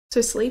So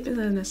sleep is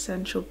an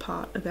essential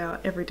part of our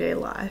everyday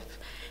life,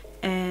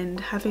 and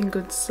having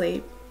good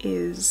sleep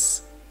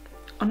is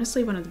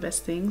honestly one of the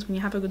best things. When you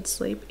have a good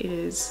sleep,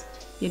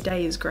 your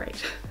day is great.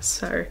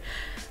 So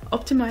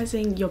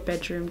optimizing your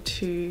bedroom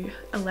to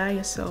allow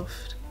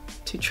yourself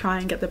to try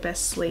and get the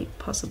best sleep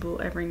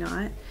possible every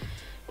night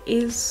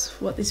is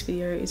what this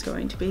video is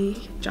going to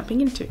be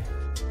jumping into.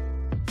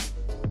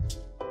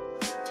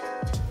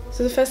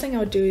 So the first thing I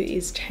would do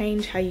is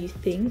change how you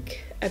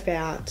think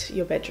about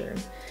your bedroom.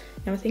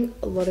 Now I think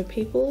a lot of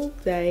people,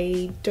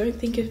 they don't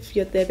think of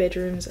their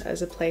bedrooms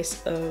as a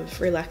place of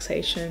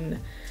relaxation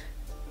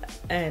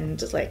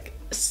and like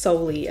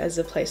solely as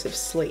a place of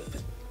sleep.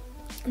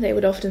 They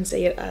would often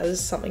see it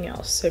as something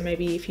else. So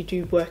maybe if you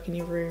do work in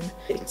your room,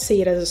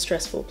 see it as a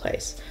stressful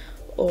place,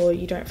 or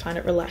you don't find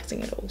it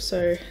relaxing at all.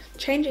 So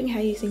changing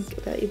how you think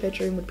about your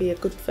bedroom would be a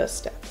good first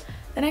step.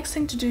 The next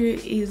thing to do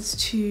is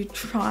to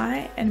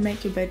try and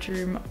make your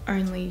bedroom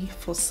only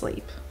for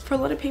sleep. For a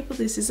lot of people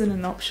this isn't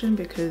an option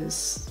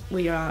because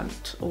we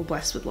aren't all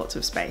blessed with lots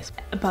of space.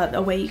 But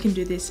a way you can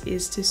do this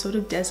is to sort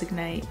of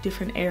designate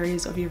different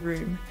areas of your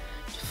room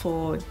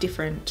for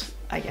different,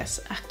 I guess,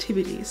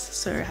 activities.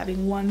 So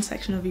having one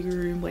section of your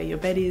room where your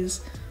bed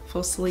is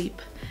for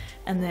sleep,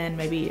 and then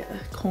maybe a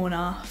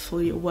corner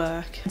for your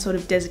work, and sort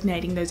of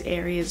designating those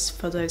areas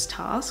for those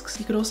tasks.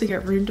 You could also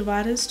get room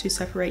dividers to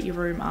separate your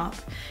room up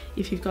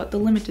if you've got the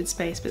limited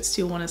space but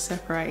still want to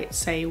separate,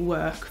 say,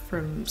 work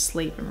from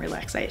sleep and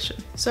relaxation.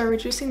 So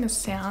reducing the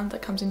sound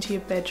that comes into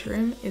your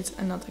bedroom is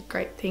another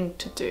great thing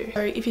to do.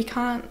 So if you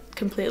can't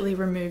completely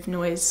remove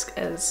noise,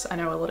 as I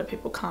know a lot of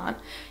people can't,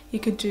 you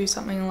could do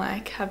something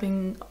like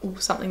having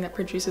something that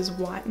produces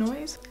white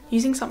noise.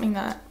 Using something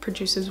that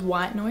produces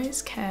white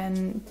noise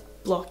can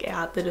block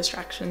out the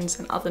distractions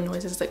and other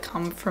noises that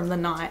come from the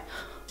night,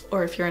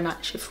 or if you're a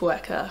night shift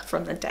worker,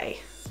 from the day,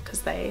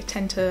 because they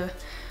tend to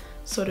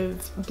sort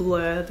of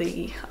blur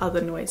the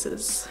other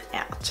noises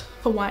out.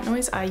 For white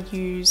noise, I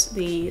use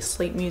the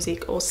sleep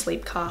music or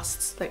sleep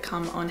casts that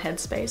come on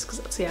Headspace, because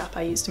that's the app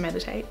I use to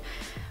meditate.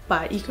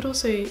 But you could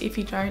also, if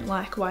you don't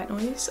like white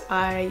noise,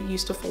 I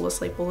used to fall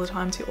asleep all the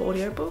time to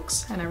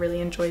audiobooks, and I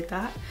really enjoyed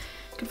that.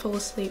 You could fall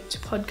asleep to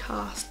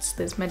podcasts,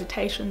 there's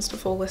meditations to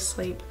fall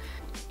asleep.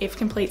 If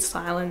complete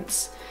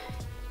silence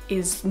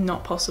is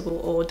not possible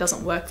or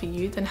doesn't work for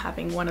you, then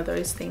having one of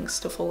those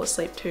things to fall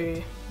asleep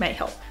to may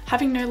help.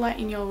 Having no light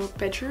in your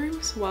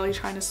bedrooms while you're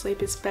trying to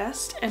sleep is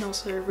best, and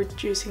also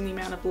reducing the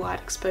amount of light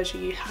exposure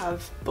you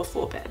have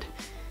before bed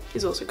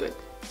is also good.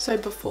 So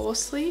before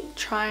sleep,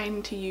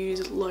 trying to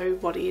use low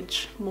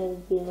wattage, more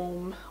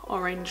warm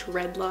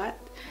orange-red light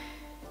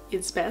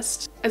is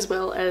best, as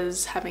well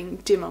as having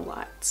dimmer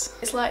lights.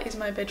 This light is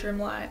my bedroom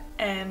light,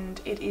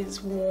 and it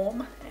is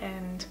warm,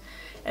 and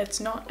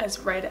it's not as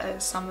red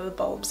as some of the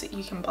bulbs that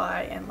you can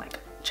buy and like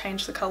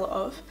change the color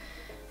of,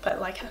 but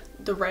like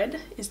the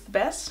red is the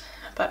best.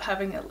 But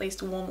having at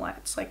least warm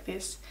lights like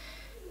this,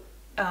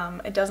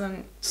 it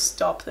doesn't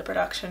stop the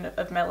production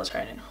of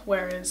melatonin,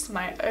 whereas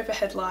my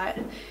overhead light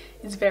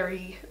is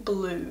very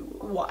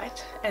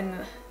blue-white,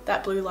 and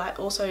that blue light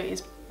also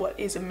is what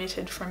is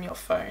emitted from your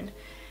phone.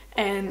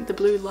 And the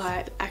blue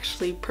light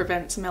actually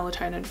prevents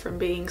melatonin from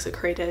being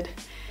secreted,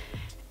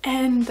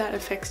 and that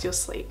affects your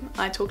sleep.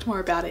 I talked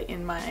more about it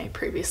in my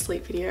previous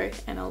sleep video,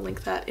 and I'll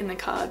link that in the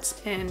cards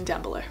and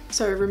down below.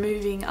 So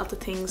removing other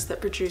things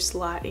that produce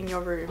light in your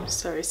room,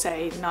 so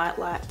say night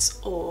lights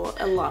or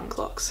alarm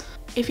clocks.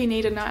 If you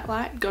need a night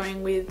light,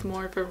 going with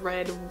more of a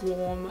red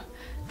warm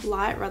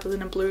light rather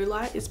than a blue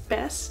light is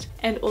best.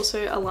 And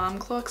also alarm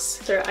clocks.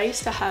 So I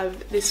used to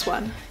have this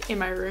one in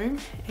my room,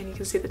 and you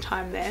can see the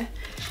time there.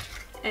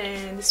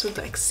 And this would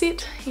like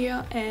sit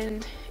here,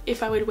 and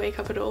if I would wake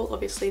up at all,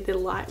 obviously the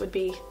light would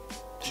be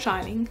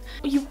shining.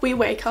 We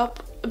wake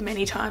up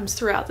many times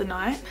throughout the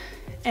night,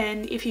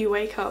 and if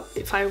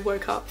I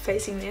woke up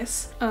facing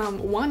this,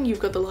 one, you've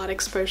got the light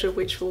exposure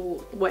which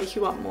will wake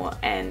you up more,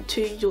 and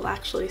two, you'll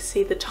actually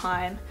see the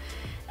time,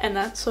 and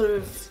that sort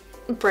of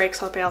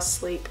breaks up our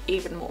sleep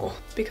even more,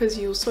 because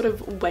you'll sort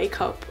of wake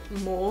up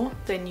more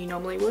than you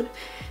normally would,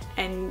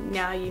 and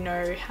now you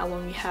know how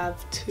long you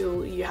have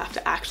till you have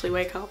to actually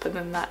wake up, and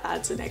then that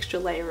adds an extra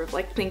layer of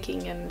like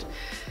thinking. And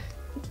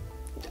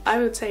I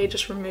would say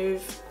just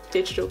remove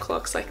digital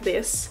clocks like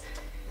this.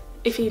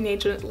 If you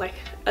need like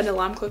an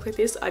alarm clock like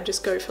this, I'd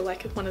just go for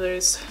like one of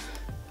those,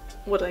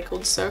 what are they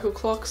called, circle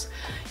clocks.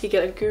 You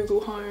get a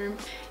Google Home.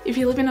 If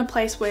you live in a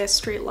place where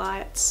street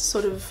lights,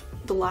 sort of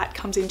the light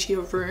comes into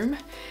your room,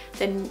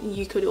 then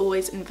you could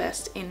always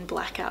invest in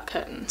blackout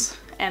curtains.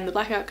 And the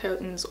blackout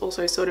curtains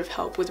also sort of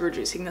help with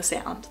reducing the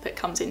sound that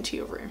comes into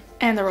your room.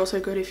 And they're also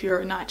good if you're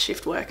a night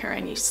shift worker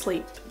and you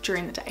sleep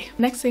during the day.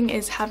 Next thing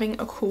is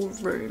having a cool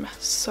room.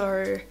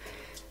 So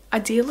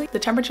ideally, the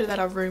temperature that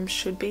our room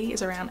should be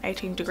is around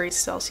 18 degrees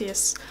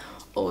Celsius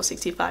or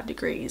 65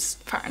 degrees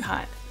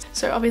Fahrenheit.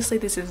 So obviously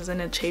this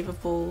isn't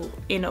achievable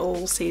in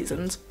all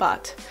seasons,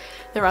 but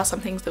there are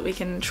some things that we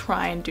can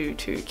try and do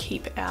to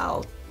keep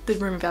the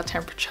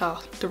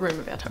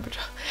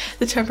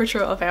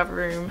temperature of our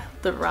room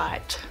at the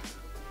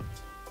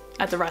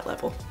right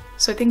level.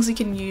 So things you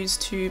can use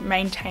to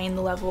maintain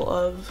the level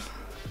of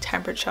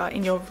temperature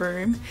in your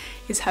room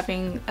is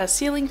having a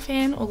ceiling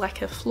fan or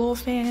like a floor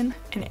fan,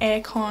 an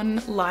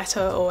aircon,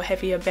 lighter or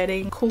heavier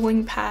bedding,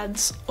 cooling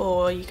pads,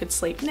 or you could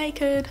sleep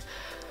naked,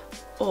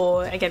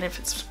 or again if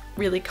it's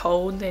really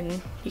cold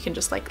then you can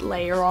just like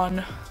layer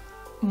on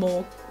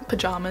more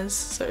pajamas,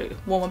 so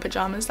warmer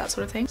pajamas, that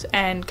sort of thing.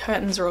 And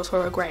curtains are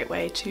also a great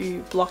way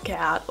to block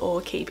out or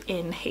keep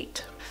in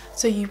heat.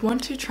 So you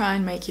want to try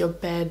and make your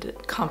bed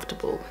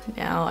comfortable.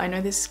 Now I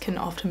know this can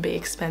often be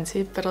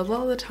expensive, but a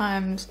lot of the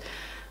times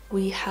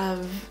we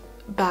have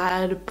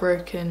bad,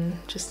 broken,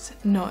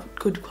 just not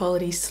good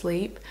quality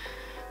sleep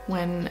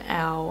when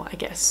our, I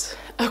guess,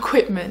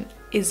 equipment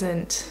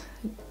isn't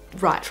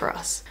right for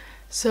us.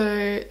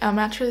 So our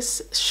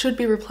mattress should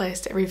be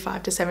replaced every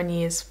 5 to 7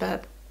 years,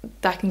 but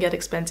that can get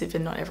expensive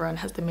and not everyone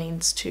has the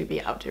means to be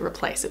able to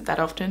replace it that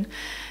often.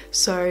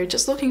 So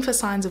just looking for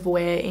signs of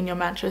wear in your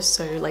mattress,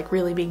 so like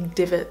really big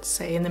divots,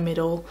 say in the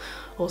middle,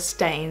 or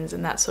stains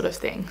and that sort of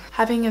thing.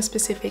 Having a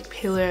specific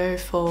pillow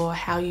for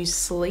how you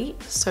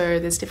sleep, so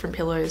there's different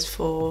pillows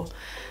for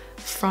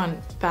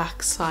front,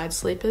 back, side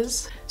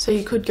sleepers. So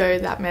you could go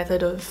that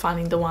method of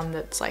finding the one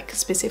that's like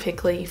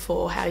specifically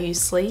for how you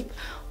sleep,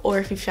 or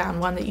if you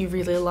found one that you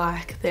really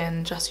like,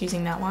 then just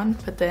using that one.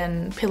 But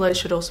then pillows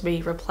should also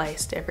be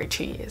replaced every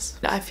 2 years.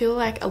 I feel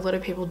like a lot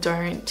of people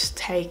don't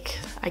take,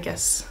 I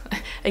guess,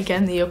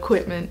 again, the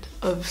equipment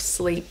of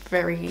sleep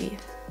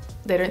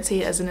they don't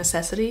see it as a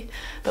necessity,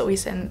 but we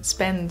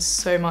spend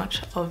so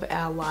much of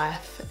our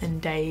life and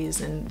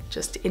days and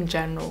just in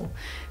general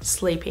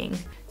sleeping.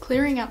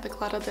 Clearing out the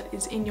clutter that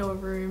is in your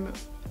room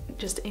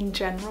just in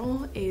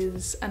general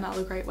is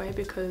another great way,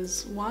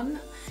 because one,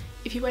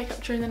 if you wake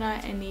up during the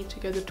night and need to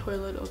go to the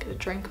toilet or get a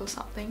drink or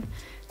something,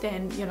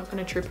 then you're not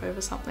going to trip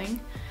over something.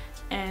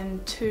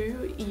 And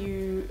two,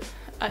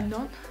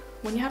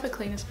 when you have a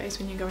cleaner space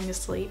when you're going to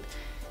sleep,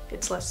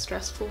 it's less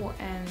stressful,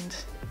 and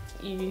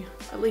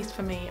at least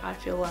for me, I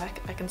feel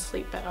like I can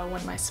sleep better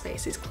when my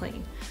space is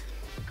clean.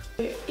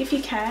 If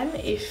you can,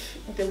 if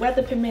the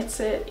weather permits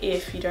it,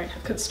 if you don't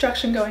have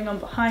construction going on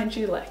behind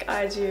you like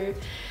I do,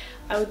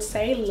 I would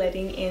say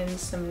letting in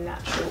some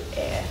natural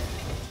air.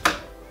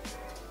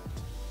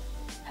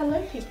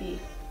 Hello, Pippi.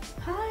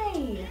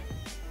 Hi.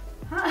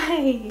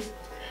 Hi.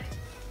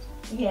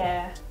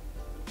 Yeah.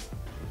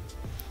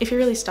 If you're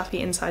really stuffy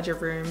inside your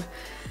room,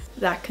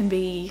 that can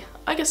be,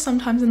 I guess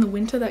sometimes in the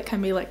winter that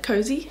can be like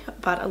cozy,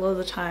 but a lot of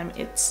the time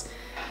it's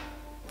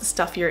the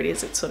stuffier it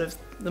is, it's sort of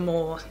the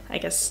more, I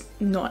guess,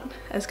 not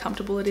as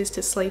comfortable it is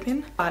to sleep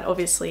in. But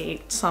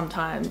obviously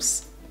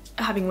sometimes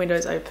having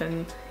windows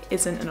open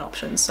isn't an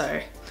option,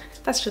 so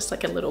that's just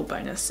like a little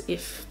bonus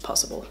if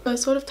possible. I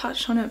sort of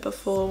touched on it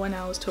before when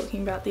I was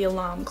talking about the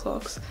alarm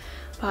clocks,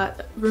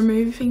 but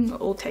removing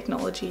all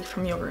technology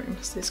from your room.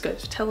 So this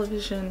goes for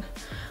television,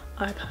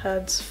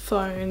 iPads,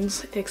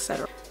 phones,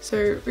 etc.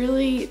 So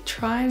really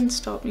try and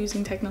stop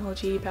using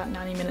technology about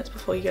 90 minutes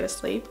before you go to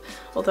sleep,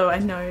 although I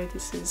know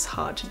this is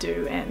hard to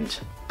do and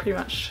pretty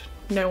much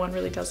no one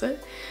really does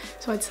it.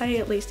 So I'd say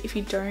at least if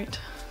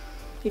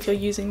you're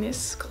using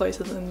this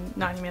closer than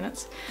 90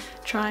 minutes,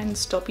 try and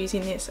stop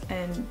using this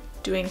and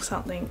doing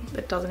something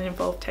that doesn't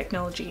involve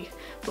technology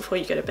before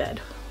you go to bed,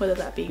 whether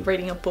that be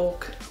reading a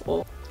book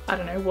or, I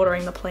don't know,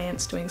 watering the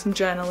plants, doing some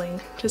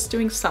journaling, just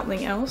doing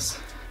something else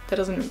that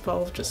doesn't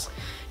involve just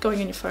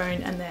going on your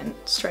phone and then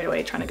straight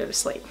away trying to go to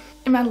sleep.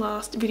 In my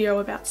last video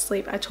about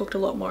sleep, I talked a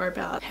lot more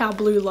about how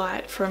blue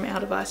light from our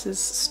devices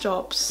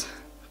stops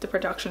the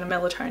production of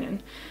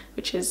melatonin,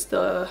 which is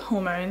the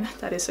hormone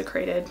that is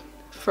secreted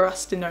for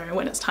us to know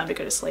when it's time to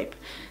go to sleep.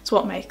 It's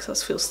what makes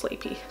us feel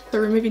sleepy. So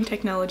removing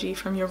technology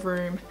from your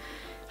room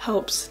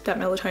helps that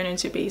melatonin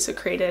to be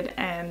secreted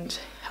and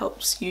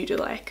helps you to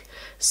like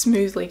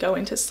smoothly go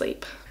into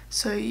sleep.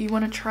 So you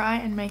want to try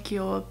and make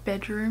your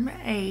bedroom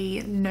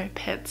a no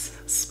pets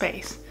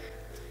space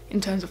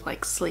in terms of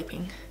like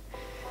sleeping.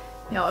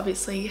 Now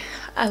obviously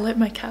I let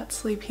my cat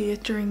sleep here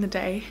during the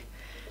day,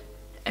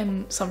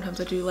 and sometimes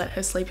I do let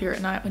her sleep here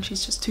at night when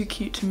she's just too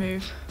cute to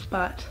move,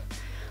 but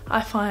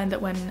I find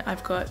that when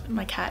I've got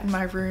my cat in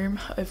my room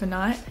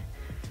overnight,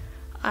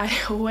 I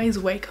always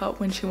wake up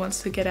when she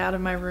wants to get out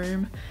of my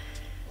room,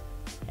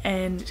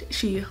 and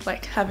she,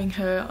 like, having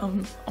her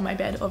on my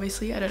bed,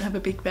 obviously I don't have a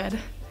big bed,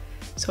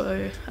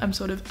 so I'm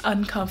sort of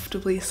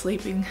uncomfortably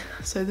sleeping,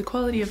 so the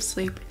quality of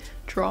sleep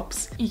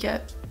drops. You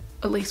get,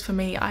 at least for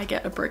me, I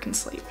get a broken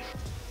sleep.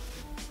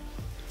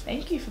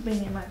 Thank you for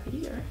being in my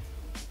video.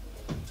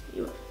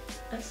 You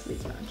are asleep,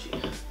 aren't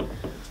you?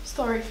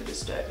 Sorry for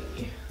disturbing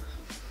you.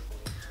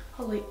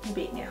 I'll let you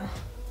be now.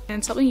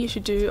 And something you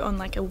should do on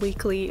like a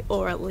weekly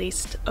or at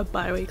least a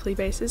bi-weekly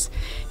basis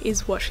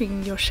is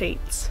washing your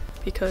sheets,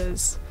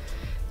 because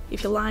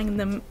if you're lying in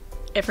them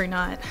every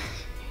night,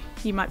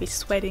 you might be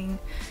sweating,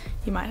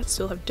 you might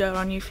still have dirt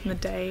on you from the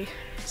day.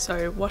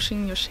 So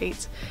washing your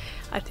sheets,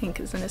 I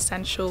think, is an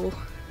essential,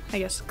 I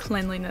guess,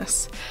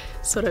 cleanliness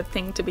sort of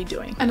thing to be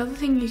doing. Another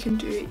thing you can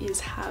do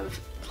is have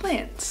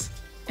plants,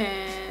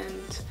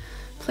 and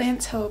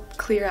plants help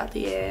clear out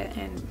the air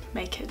and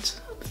make it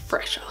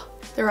fresher.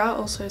 There are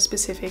also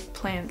specific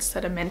plants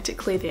that are meant to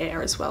clear the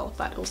air as well,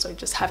 but also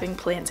just having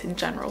plants in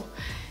general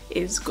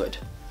is good.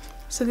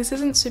 So this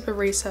isn't super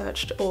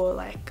researched or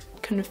like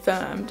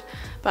confirmed,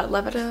 but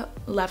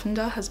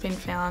lavender has been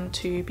found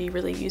to be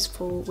really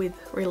useful with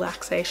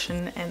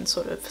relaxation and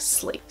sort of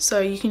sleep. So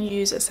you can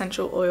use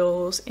essential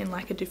oils in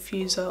like a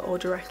diffuser or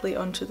directly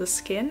onto the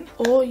skin,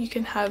 or you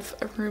can have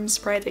a room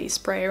spray that you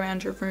spray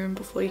around your room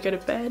before you go to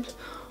bed,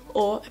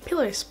 or a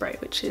pillow spray,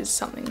 which is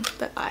something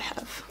that I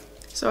have.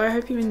 So I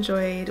hope you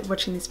enjoyed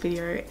watching this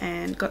video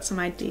and got some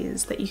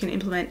ideas that you can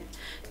implement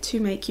to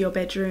make your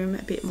bedroom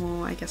a bit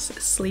more, I guess,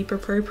 sleep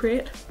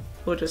appropriate,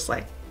 or just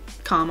like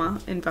calmer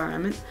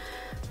environment.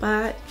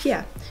 But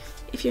yeah,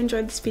 if you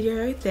enjoyed this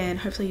video, then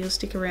hopefully you'll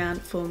stick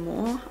around for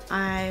more.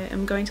 I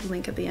am going to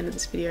link at the end of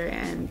this video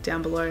and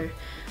down below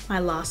my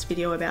last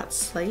video about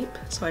sleep,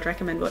 so I'd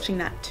recommend watching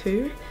that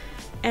too.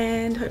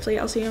 And hopefully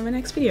I'll see you in my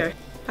next video.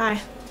 Bye!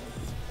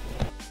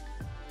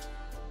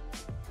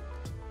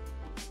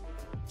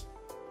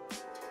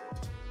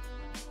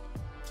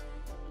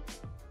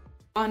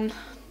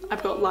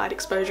 I've got light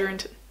exposure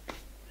into.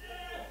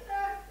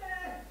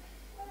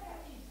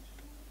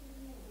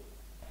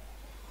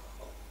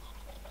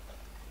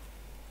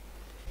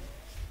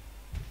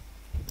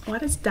 Why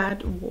does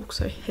Dad walk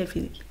so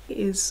heavy? It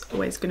is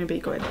always going to be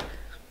good.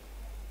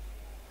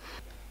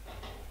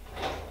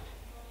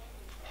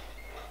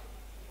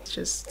 It's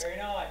just. Very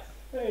nice.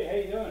 Hey, how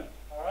you doing?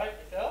 All right,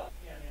 yourself?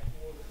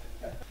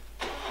 Yeah.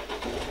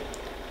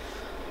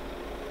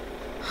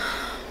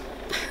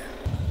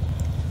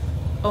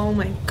 Oh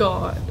my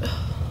god.